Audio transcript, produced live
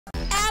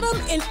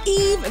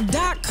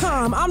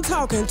AdamandEve.com. I'm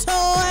talking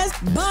toys,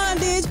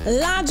 bondage,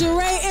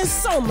 lingerie, and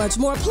so much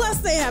more. Plus,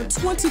 they have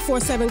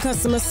 24/7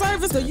 customer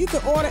service, so you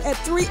can order at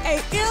 3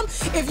 a.m.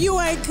 if you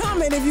ain't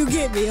coming, if you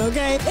get me,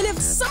 okay? And if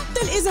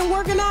something isn't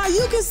working out,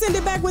 you can send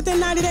it back within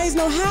 90 days,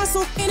 no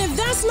hassle. And if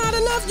that's not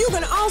enough, you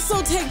can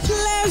also take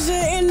pleasure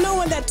in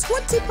knowing that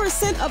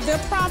 20% of their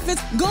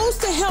profits goes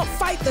to help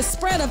fight the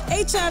spread of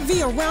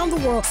HIV around the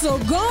world. So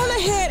go on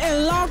ahead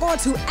and log on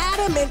to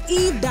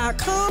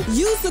AdamandEve.com.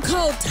 Use the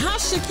code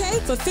TASHAK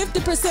for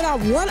 50%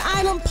 off one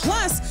item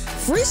plus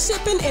free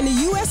shipping in the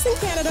U.S. and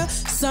Canada.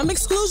 Some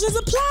exclusions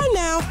apply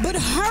now, but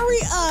hurry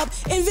up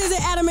and visit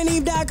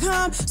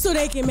AdamandEve.com so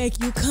they can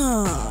make you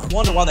come. I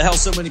wonder why the hell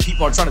so many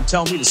people are trying to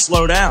tell me to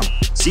slow down.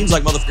 Seems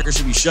like motherfuckers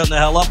should be shutting the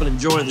hell up and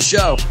enjoying the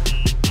show.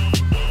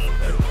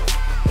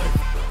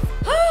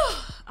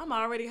 I'm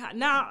already hot.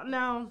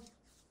 Now,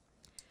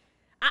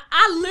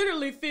 I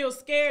literally feel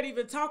scared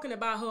even talking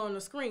about her on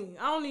the screen.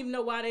 I don't even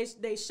know why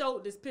they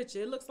showed this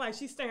picture. It looks like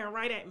she's staring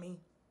right at me.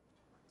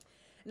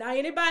 Now,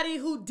 anybody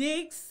who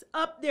digs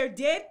up their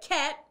dead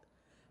cat,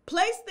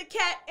 placed the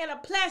cat in a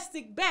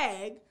plastic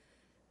bag,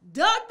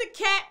 dug the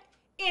cat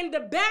in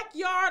the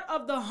backyard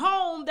of the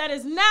home that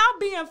is now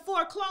being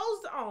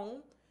foreclosed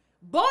on,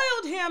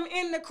 boiled him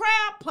in the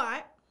crab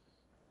pot,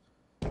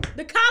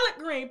 the collard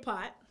green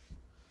pot.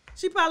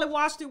 She probably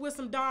washed it with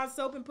some Dawn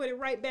soap and put it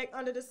right back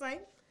under the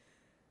sink.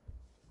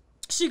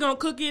 She gonna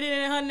cook it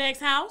in her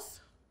next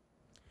house.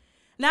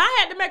 Now, I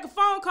had to make a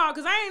phone call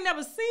because I ain't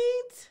never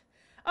seen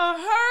or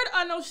heard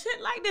or no shit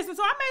like this. And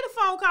so I made a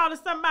phone call to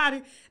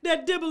somebody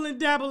that dibble and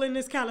dabble in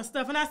this kind of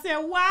stuff. And I said,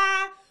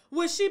 why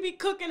would she be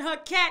cooking her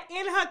cat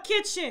in her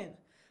kitchen?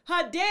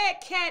 Her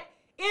dead cat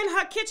in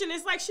her kitchen.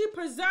 It's like she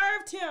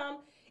preserved him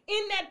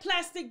in that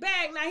plastic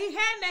bag. Now, he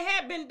hadn't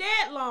have been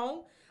dead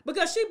long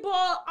because she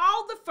boiled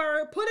all the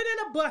fur, put it in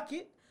a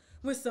bucket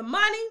with some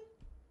money.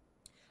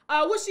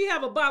 Would she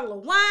have a bottle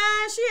of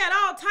wine? She had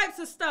all types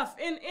of stuff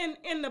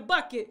in the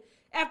bucket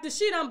after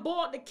she done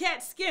boiled the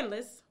cat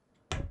skinless.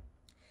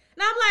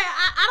 Now, I'm like,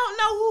 I don't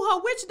know who her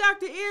witch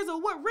doctor is or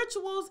what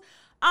rituals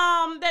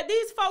that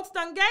these folks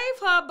done gave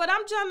her, but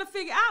I'm trying to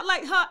figure out,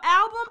 like, her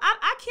album.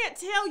 I can't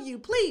tell you.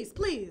 Please,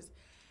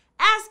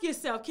 ask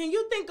yourself, can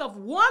you think of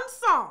one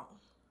song?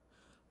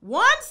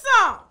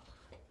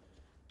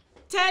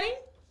 Teddy?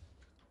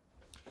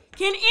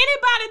 Can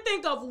anybody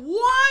think of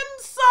one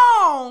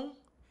song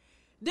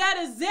that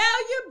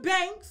Azelia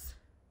Banks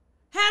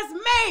has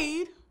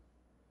made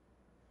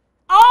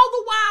all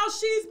the while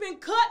she's been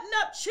cutting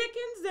up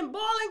chickens and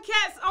boiling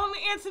cats on the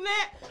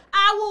internet?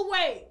 I will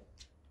wait.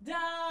 Da,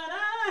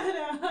 da, da,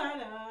 da,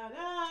 da,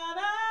 da,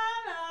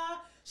 da.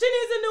 She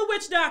needs a new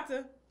witch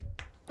doctor.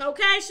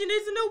 Okay, she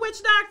needs a new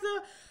witch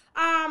doctor.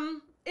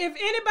 If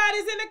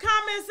anybody's in the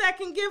comments that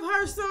can give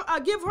her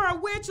give her a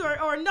witch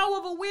or know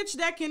of a witch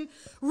that can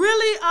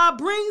really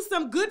bring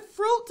some good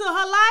fruit to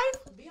her life.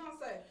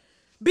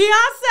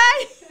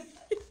 Beyonce?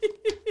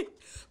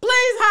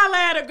 Please holler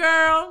at her,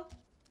 girl.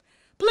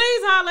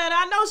 Please holler at her.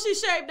 I know she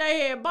shaved her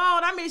head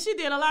bald. I mean, she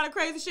did a lot of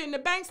crazy shit, and the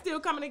bank's still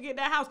coming to get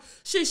that house.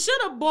 She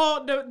should have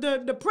boiled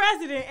the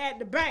president at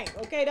the bank,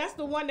 okay? That's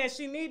the one that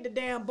she need the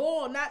damn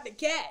boil, not the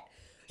cat.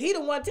 He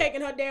the one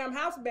taking her damn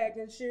house back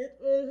and shit.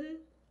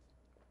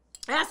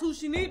 That's who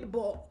she need to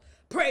boil.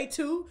 Pray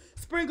to.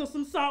 Sprinkle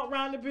some salt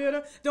around the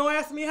builder. Don't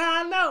ask me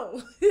how I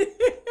know.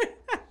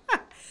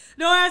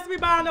 Don't ask me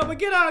how I know, but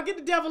get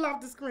the devil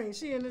off the screen.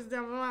 She and this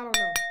devil, I don't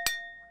know.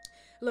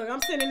 Look,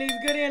 I'm sending these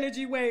good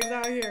energy waves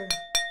out here.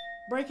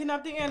 Breaking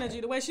up the energy,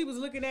 the way she was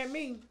looking at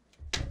me.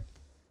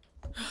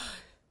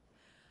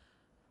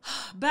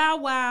 Bow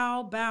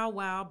wow, bow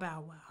wow,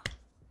 bow wow.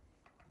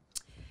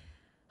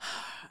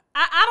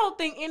 I don't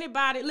think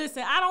anybody,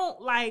 listen, I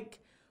don't like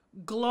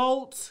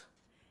gloat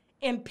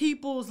in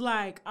people's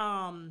like,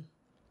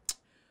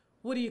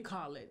 what do you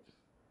call it?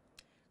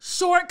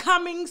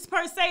 Shortcomings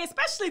per se,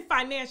 especially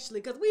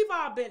financially, because we've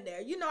all been there.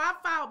 You know, I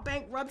filed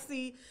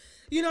bankruptcy.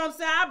 You know what I'm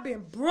saying? I've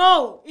been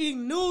broke,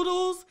 eating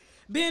noodles,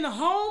 been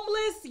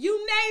homeless, you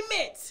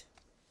name it.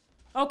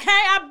 Okay,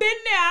 I've been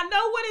there. I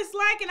know what it's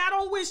like, and I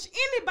don't wish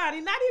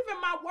anybody, not even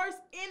my worst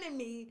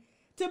enemy,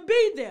 to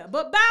be there.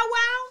 But bow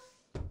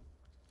wow,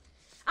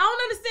 I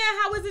don't understand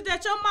how is it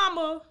that your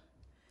mama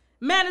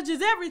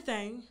manages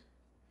everything,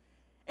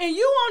 and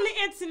you on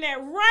the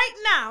internet right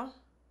now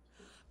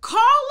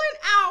calling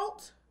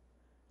out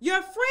your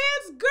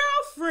friend's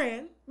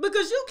girlfriend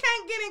because you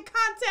can't get in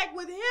contact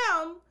with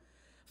him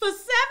for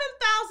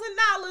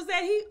 $7,000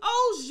 that he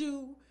owes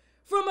you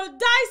from a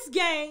dice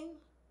game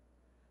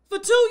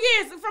from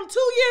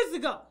 2 years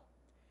ago.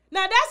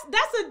 Now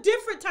that's a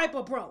different type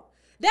of bro.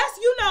 That's,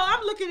 you know,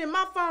 I'm looking at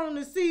my phone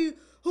to see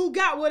who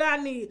got what I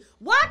need.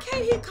 Why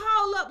can't he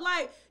call up,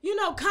 like, you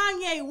know,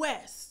 Kanye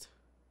West?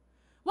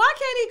 Why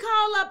can't he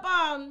call up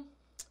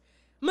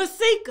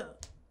Masika?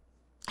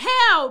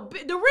 Hell,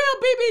 the real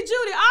BB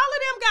Judy, all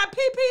of them got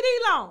PPD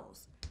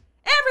loans.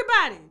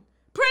 Everybody.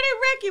 Pretty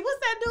Ricky, what's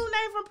that dude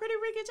name from Pretty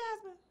Ricky,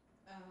 Jasmine?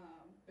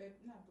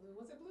 Not Blue.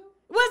 Was it Blue?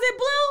 Was it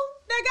Blue?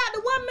 They got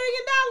the $1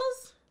 million?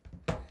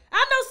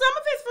 I know some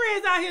of his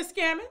friends out here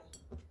scamming.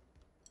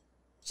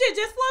 Shit,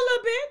 just for a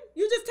little bit.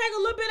 You just take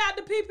a little bit out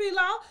the PP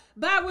loan,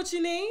 buy what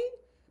you need,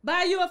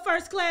 buy you a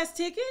first-class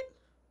ticket,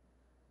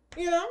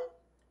 you know.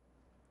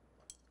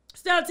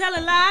 Instead of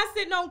telling lies,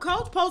 sitting on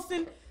coach,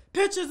 posting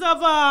pictures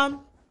of,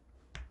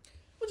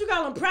 what you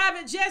call them,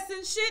 private jets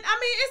and shit. I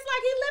mean, it's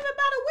like he living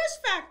by the wish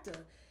factor.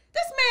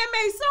 This man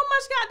made so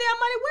much goddamn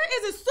money. Where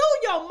is it? Sue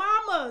your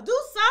mama. Do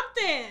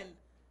something.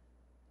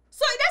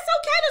 So that's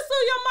okay to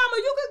sue your mama.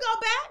 You can go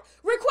back,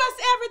 request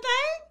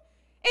everything,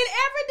 and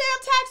every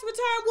damn tax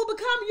return will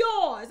become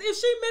yours if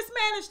she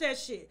mismanaged that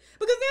shit.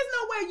 Because there's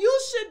no way you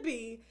should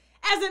be,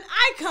 as an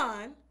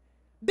icon,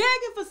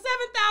 begging for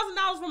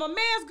 $7,000 from a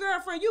man's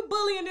girlfriend. You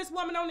bullying this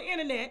woman on the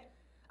internet,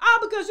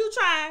 all because you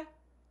trying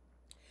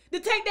to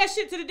take that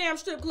shit to the damn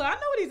strip club. I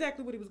know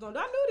exactly what he was gonna do.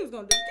 I knew what he was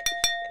gonna do.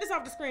 Get this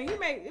off the screen.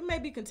 It may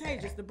be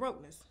contagious, the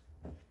brokenness.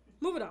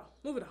 Move it on.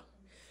 Move it on.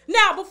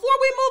 Now, before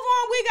we move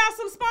on, we got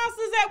some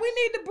sponsors that we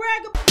need to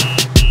brag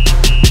about.